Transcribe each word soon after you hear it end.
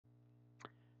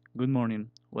Good morning.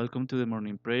 Welcome to the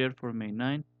morning prayer for May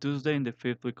 9th, Tuesday in the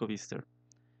fifth week of Easter.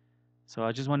 So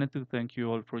I just wanted to thank you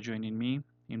all for joining me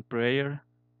in prayer.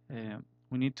 Uh,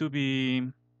 we need to be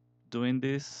doing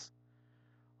this.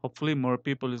 Hopefully, more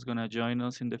people is gonna join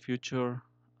us in the future.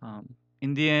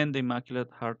 In the end, the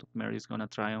Immaculate Heart of Mary is gonna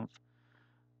triumph.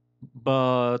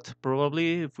 But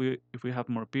probably, if we have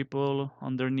more people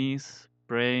on their knees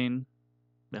praying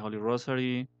the Holy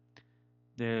Rosary,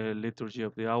 the liturgy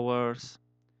of the hours,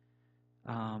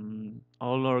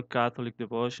 all our Catholic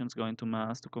devotions, going to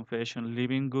Mass, to confession,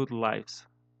 living good lives,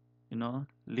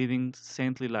 leading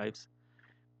saintly lives.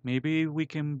 Maybe we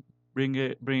can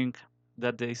bring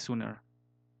that day sooner.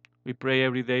 We pray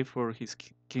every day for His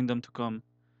kingdom to come.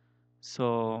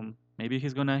 So maybe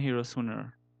He's gonna hear us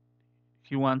sooner.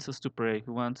 He wants us to pray. He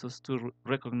wants us to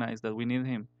recognize that we need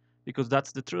Him, because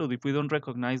that's the truth. If we don't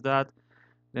recognize that,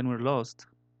 then we're lost.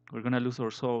 We're gonna lose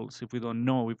our souls if we don't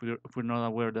know, if we're not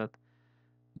aware that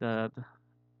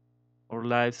our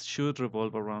lives should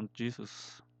revolve around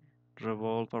Jesus,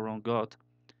 revolve around God.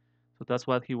 So that's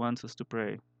what He wants us to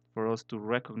pray, for us to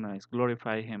recognize,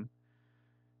 glorify Him.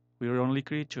 We are only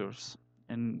creatures,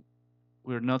 and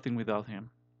we're nothing without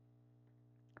Him.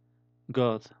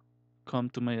 God, come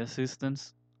to my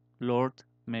assistance. Lord,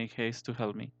 make haste to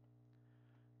help me.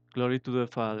 Glory to the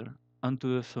Father, and to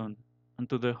the Son, and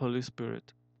to the Holy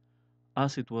Spirit,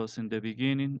 as it was in the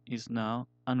beginning, is now,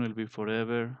 and will be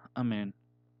forever. Amen.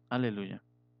 Alleluia.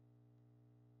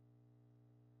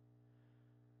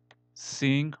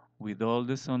 Sing with all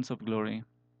the sons of glory.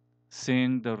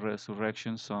 Sing the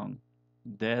resurrection song.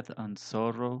 Death and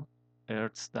sorrow,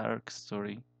 earth's dark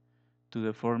story, to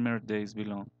the former days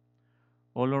belong.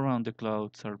 All around the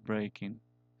clouds are breaking.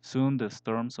 Soon the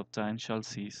storms of time shall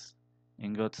cease.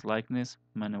 In God's likeness,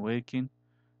 man awaking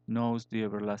knows the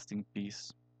everlasting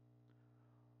peace.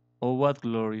 Oh, what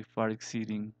glory far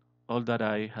exceeding all that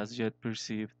eye has yet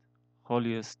perceived!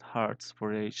 Holiest hearts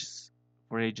for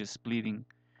ages pleading,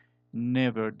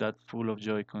 never that full of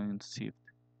joy conceived.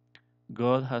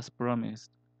 God has promised,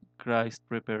 Christ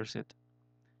prepares it.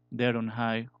 There on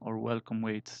high our welcome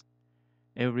waits.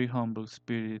 Every humble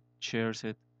spirit shares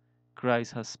it.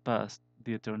 Christ has passed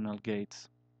the eternal gates.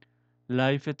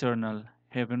 Life eternal,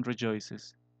 heaven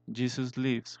rejoices. Jesus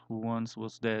lives who once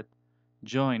was dead.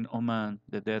 Join, O man,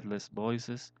 the deathless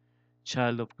voices.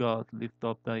 Child of God, lift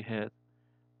up thy head.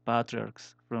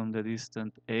 Patriarchs from the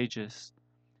distant ages,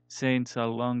 saints are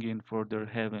longing for their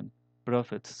heaven.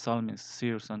 Prophets, psalmists,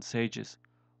 seers, and sages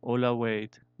all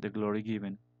await the glory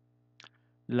given.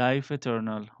 Life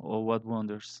eternal, oh what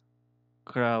wonders!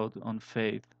 Crowd on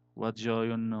faith, what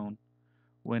joy unknown,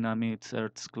 when amidst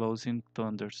earth's closing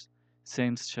thunders,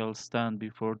 saints shall stand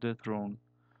before the throne.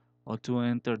 Oh, to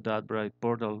enter that bright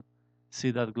portal,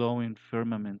 see that glowing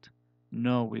firmament,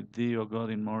 know with thee, O God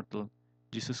immortal,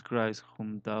 Jesus Christ,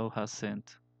 whom thou hast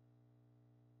sent.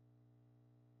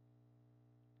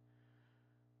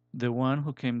 The one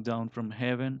who came down from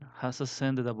heaven has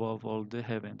ascended above all the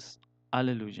heavens.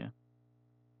 Alleluia.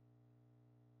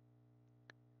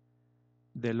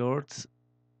 The Lord's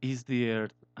is the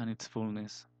earth and its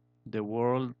fullness, the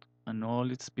world and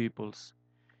all its peoples.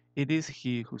 It is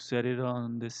He who set it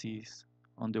on the seas,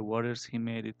 on the waters He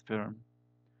made it firm.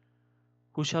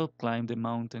 Who shall climb the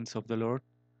mountains of the Lord?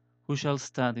 Who shall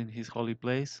stand in His holy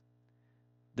place?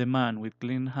 The man with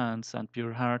clean hands and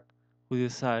pure heart, who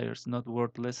desires not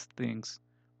worthless things,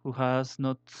 who has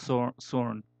not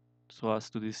sworn so as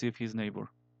to deceive his neighbor.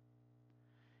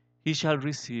 He shall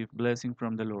receive blessing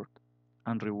from the Lord,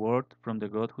 and reward from the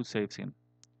God who saves him.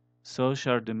 So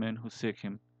shall the men who seek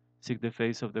him seek the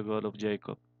face of the God of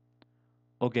Jacob.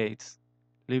 O gates,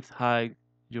 lift high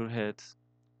your heads,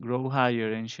 grow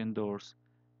higher, ancient doors.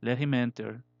 Let him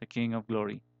enter, the King of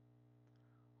glory.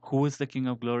 Who is the King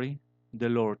of glory? The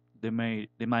Lord, the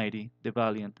mighty, the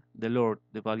valiant, the Lord,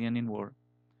 the valiant in war.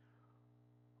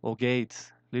 O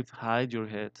gates, lift high your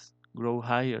heads, grow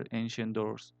higher, ancient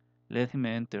doors. Let him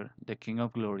enter, the King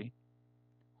of glory.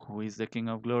 Who is the King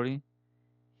of glory?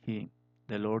 He,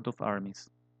 the Lord of armies.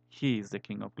 He is the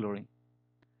King of glory.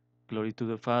 Glory to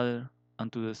the Father,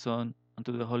 and to the Son, and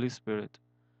to the Holy Spirit,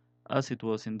 as it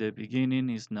was in the beginning,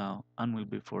 is now, and will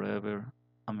be forever.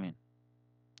 Amen.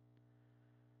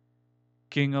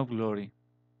 King of glory,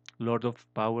 Lord of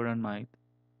power and might,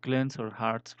 cleanse our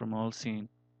hearts from all sin,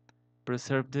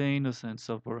 preserve the innocence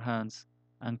of our hands,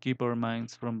 and keep our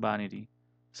minds from vanity,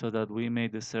 so that we may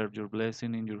deserve your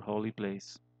blessing in your holy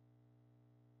place.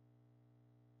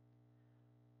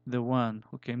 The one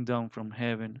who came down from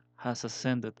heaven has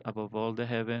ascended above all the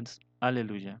heavens.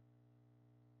 Alleluia.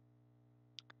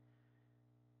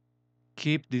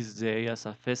 Keep this day as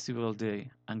a festival day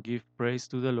and give praise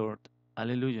to the Lord.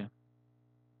 Alleluia.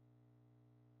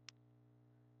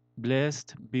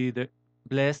 Blessed be the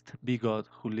Blessed be God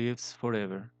who lives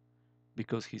forever,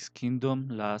 because his kingdom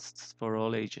lasts for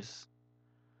all ages.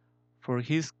 For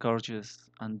he is courteous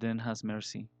and then has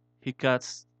mercy. He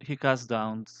casts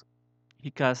down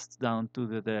to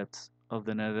the depths of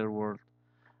the nether world,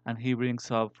 and he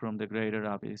brings up from the greater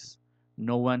abyss.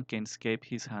 No one can escape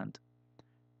his hand.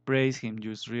 Praise him,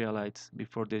 you Israelites,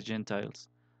 before the Gentiles,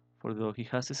 for though he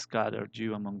has scattered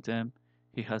you among them,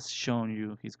 he has shown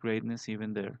you his greatness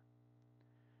even there.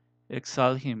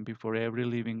 Exalt him before every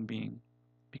living being,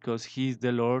 because he is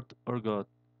the Lord our God,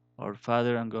 our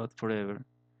Father and God forever.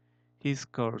 He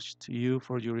scourged you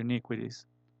for your iniquities,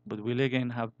 but will again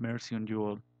have mercy on you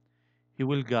all. He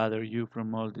will gather you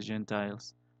from all the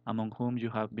Gentiles, among whom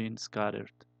you have been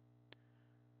scattered.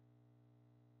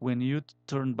 When you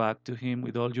turn back to him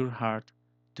with all your heart,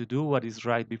 to do what is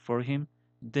right before him,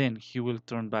 then he will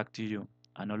turn back to you,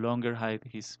 and no longer hide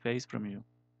his face from you.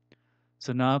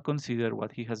 So now consider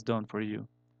what he has done for you,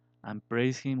 and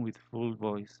praise him with full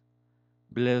voice.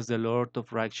 Bless the Lord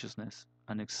of righteousness,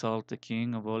 and exalt the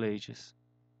King of all ages.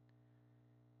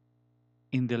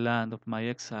 In the land of my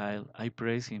exile I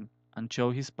praise him, and show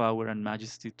his power and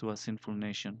majesty to a sinful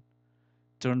nation.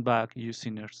 Turn back, you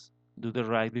sinners, do the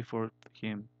right before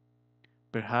him.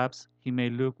 Perhaps he may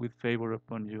look with favor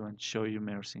upon you and show you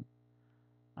mercy.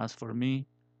 As for me,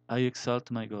 I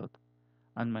exalt my God,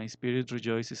 and my spirit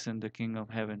rejoices in the King of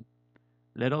heaven.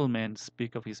 Let all men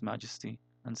speak of his majesty,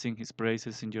 and sing his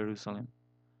praises in Jerusalem.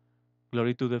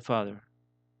 Glory to the Father,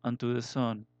 and to the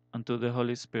Son, and to the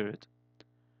Holy Spirit,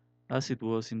 as it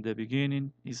was in the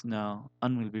beginning, is now,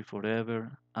 and will be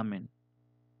forever. Amen.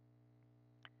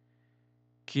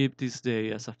 Keep this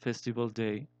day as a festival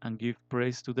day, and give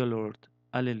praise to the Lord.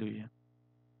 Alleluia.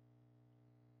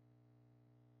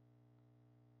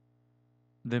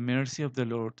 The mercy of the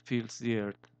Lord fills the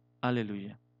earth.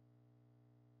 Alleluia.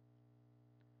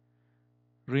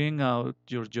 Ring out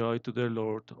your joy to the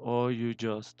Lord, O you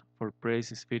just, for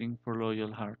praise is fitting for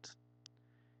loyal hearts.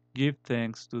 Give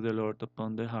thanks to the Lord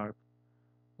upon the harp.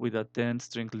 With a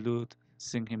 10-stringed lute,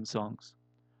 sing him songs.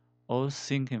 Oh,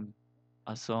 sing him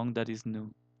a song that is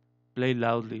new. Play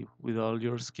loudly with all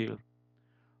your skill.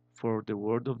 For the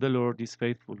word of the Lord is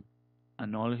faithful,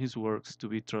 and all his works to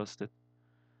be trusted.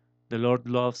 The Lord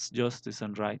loves justice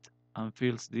and right, and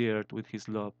fills the earth with his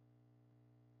love.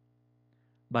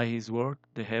 By his word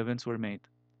the heavens were made,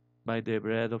 by the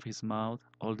breath of his mouth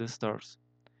all the stars.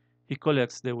 He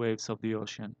collects the waves of the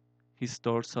ocean, he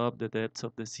stores up the depths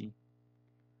of the sea.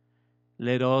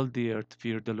 Let all the earth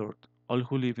fear the Lord, all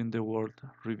who live in the world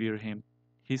revere him.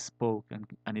 He spoke,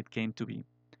 and it came to be.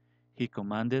 He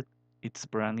commanded, it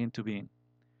sprang into being.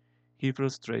 He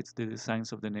frustrates the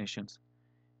designs of the nations.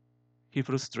 He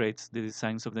frustrates the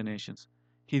designs of the nations.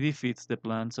 He defeats the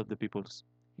plans of the peoples.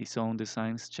 His own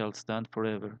designs shall stand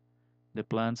forever, the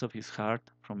plans of his heart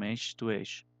from age to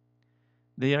age.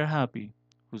 They are happy,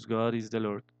 whose God is the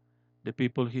Lord, the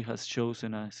people he has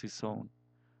chosen as his own.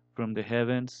 From the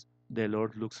heavens the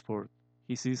Lord looks forth.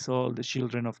 He sees all the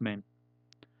children of men.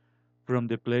 From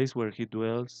the place where he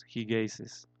dwells, he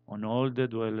gazes on all the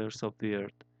dwellers of the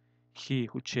earth. He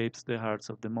who shapes the hearts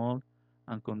of them all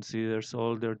and considers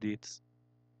all their deeds.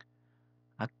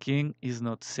 A king is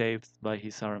not saved by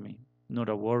his army, nor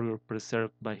a warrior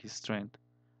preserved by his strength.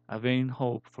 A vain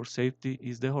hope for safety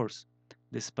is the horse.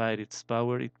 Despite its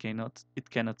power, it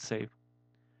cannot save.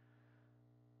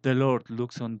 The Lord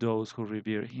looks on those who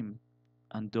revere him,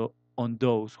 and on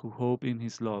those who hope in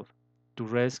his love, to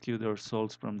rescue their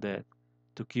souls from death,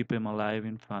 to keep them alive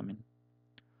in famine.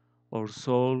 Our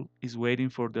soul is waiting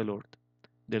for the Lord.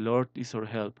 The Lord is our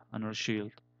help and our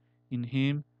shield. In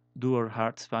him do our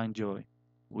hearts find joy.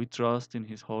 We trust in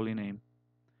his holy name.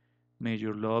 May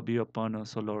your love be upon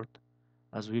us, O Lord,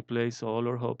 as we place all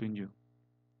our hope in you.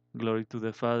 Glory to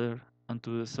the Father, and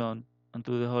to the Son, and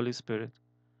to the Holy Spirit,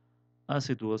 as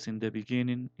it was in the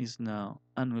beginning, is now,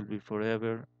 and will be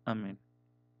forever. Amen.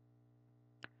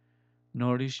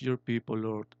 Nourish your people,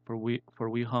 Lord, for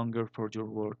we hunger for your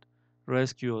word.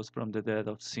 Rescue us from the death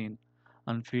of sin,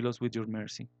 and fill us with your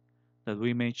mercy, that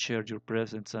we may share your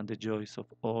presence and the joys of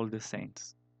all the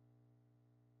saints.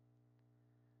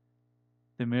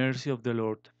 The mercy of the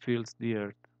Lord fills the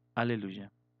earth. Alleluia.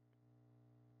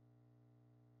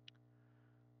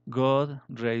 God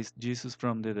raised Jesus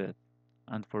from the dead,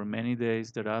 and for many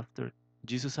days thereafter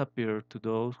Jesus appeared to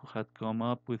those who had come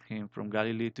up with him from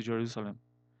Galilee to Jerusalem.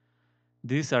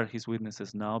 These are his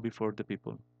witnesses now before the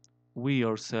people. We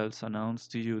ourselves announce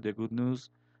to you the good news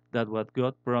that what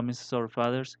God promised our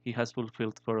fathers he has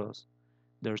fulfilled for us.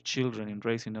 their children in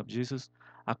raising up Jesus,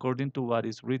 according to what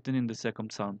is written in the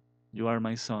second Psalm. You are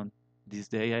my son, this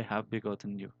day I have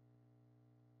begotten you.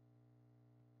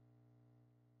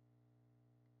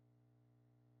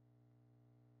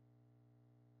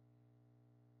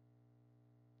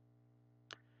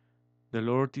 The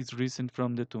Lord is risen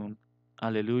from the tomb.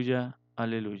 Alleluia,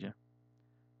 Alleluia.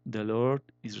 The Lord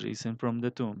is risen from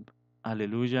the tomb.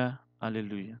 Alleluia,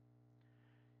 Alleluia.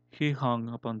 He hung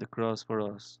upon the cross for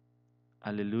us.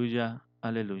 Alleluia,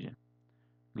 Alleluia.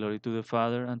 Glory to the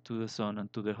Father, and to the Son,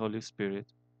 and to the Holy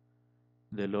Spirit.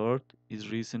 The Lord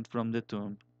is risen from the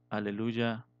tomb.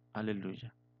 Alleluia,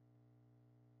 Alleluia.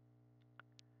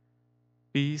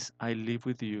 Peace I leave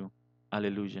with you.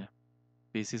 Alleluia.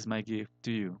 Peace is my gift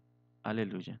to you.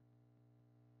 Alleluia.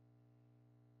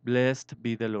 Blessed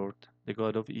be the Lord, the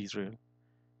God of Israel.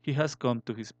 He has come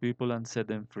to his people and set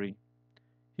them free.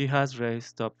 He has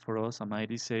raised up for us a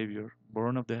mighty Savior,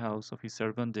 born of the house of his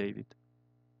servant David.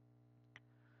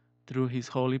 Through his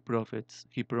holy prophets,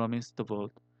 he promised of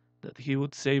old that he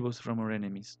would save us from our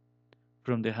enemies,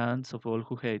 from the hands of all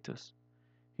who hate us.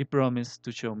 He promised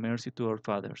to show mercy to our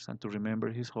fathers and to remember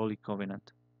his holy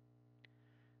covenant.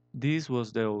 This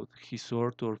was the oath he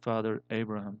swore to our father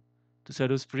Abraham, to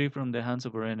set us free from the hands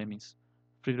of our enemies,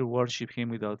 free to worship him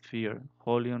without fear,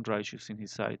 holy and righteous in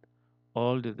his sight,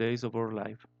 all the days of our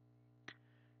life.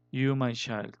 You, my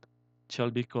child,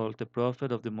 shall be called the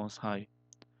prophet of the Most High,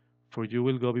 for you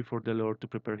will go before the Lord to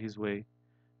prepare his way,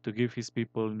 to give his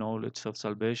people knowledge of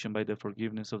salvation by the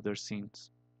forgiveness of their sins.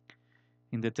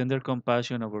 In the tender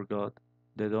compassion of our God,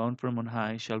 the dawn from on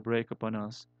high shall break upon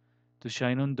us, to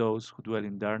shine on those who dwell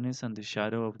in darkness and the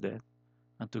shadow of death,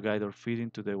 and to guide our feet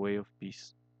into the way of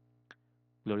peace.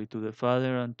 Glory to the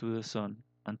Father, and to the Son,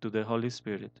 and to the Holy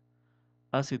Spirit,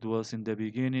 as it was in the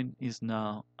beginning, is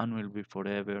now, and will be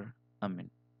forever. Amen.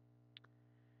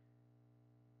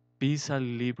 Peace I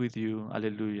leave with you.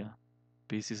 Alleluia.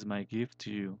 Peace is my gift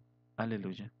to you.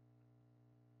 Alleluia.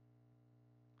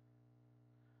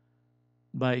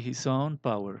 By his own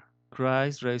power,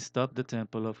 Christ raised up the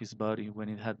temple of his body when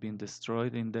it had been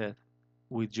destroyed in death.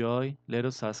 With joy, let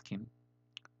us ask him,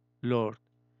 Lord,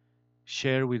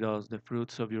 share with us the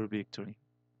fruits of your victory.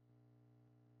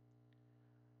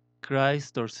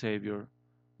 Christ our Savior,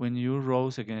 when you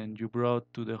rose again, you brought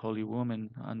to the holy woman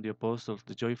and the apostles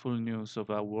the joyful news of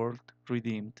a world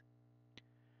redeemed.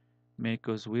 Make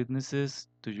us witnesses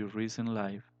to your risen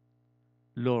life.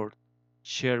 Lord,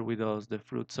 share with us the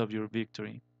fruits of your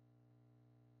victory.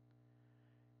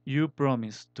 You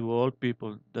promised to all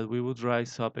people that we would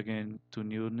rise up again to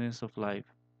newness of life.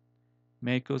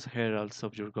 Make us heralds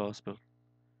of your gospel.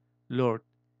 Lord,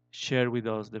 share with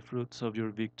us the fruits of your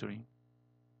victory.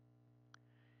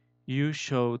 You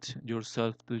showed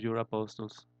yourself to your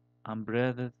apostles and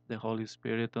breathed the Holy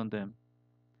Spirit on them.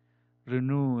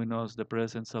 Renew in us the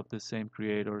presence of the same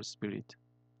Creator Spirit.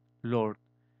 Lord,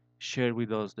 share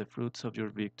with us the fruits of your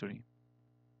victory.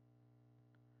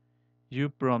 You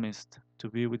promised to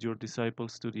be with your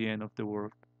disciples to the end of the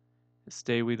world.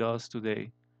 Stay with us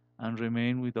today and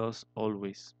remain with us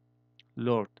always.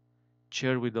 Lord,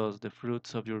 share with us the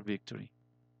fruits of your victory.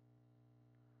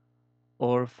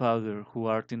 Our Father, who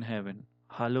art in heaven,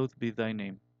 hallowed be thy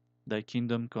name. Thy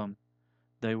kingdom come,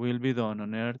 thy will be done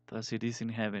on earth as it is in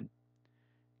heaven.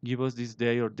 Give us this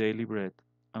day our daily bread,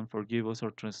 and forgive us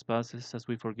our trespasses as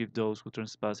we forgive those who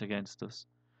trespass against us.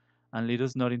 And lead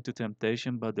us not into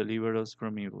temptation, but deliver us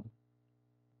from evil.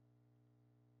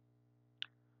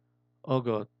 O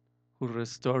God, who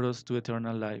restored us to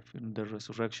eternal life in the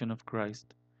resurrection of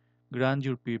Christ, grant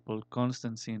your people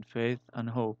constancy in faith and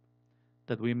hope,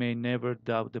 that we may never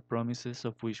doubt the promises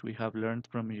of which we have learned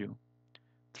from you.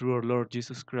 Through our Lord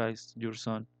Jesus Christ, your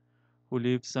Son, who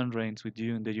lives and reigns with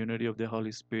you in the unity of the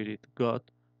Holy Spirit, God,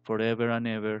 forever and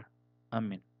ever.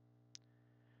 Amen.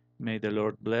 May the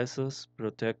Lord bless us,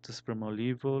 protect us from all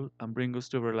evil, and bring us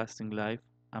to everlasting life.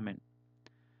 Amen.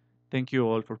 Thank you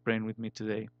all for praying with me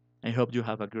today. I hope you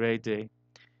have a great day.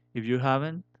 If you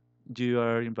haven't, you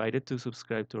are invited to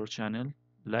subscribe to our channel,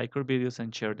 like our videos,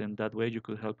 and share them. That way you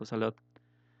could help us a lot.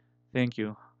 Thank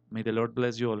you. May the Lord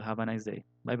bless you all. Have a nice day.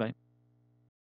 Bye bye.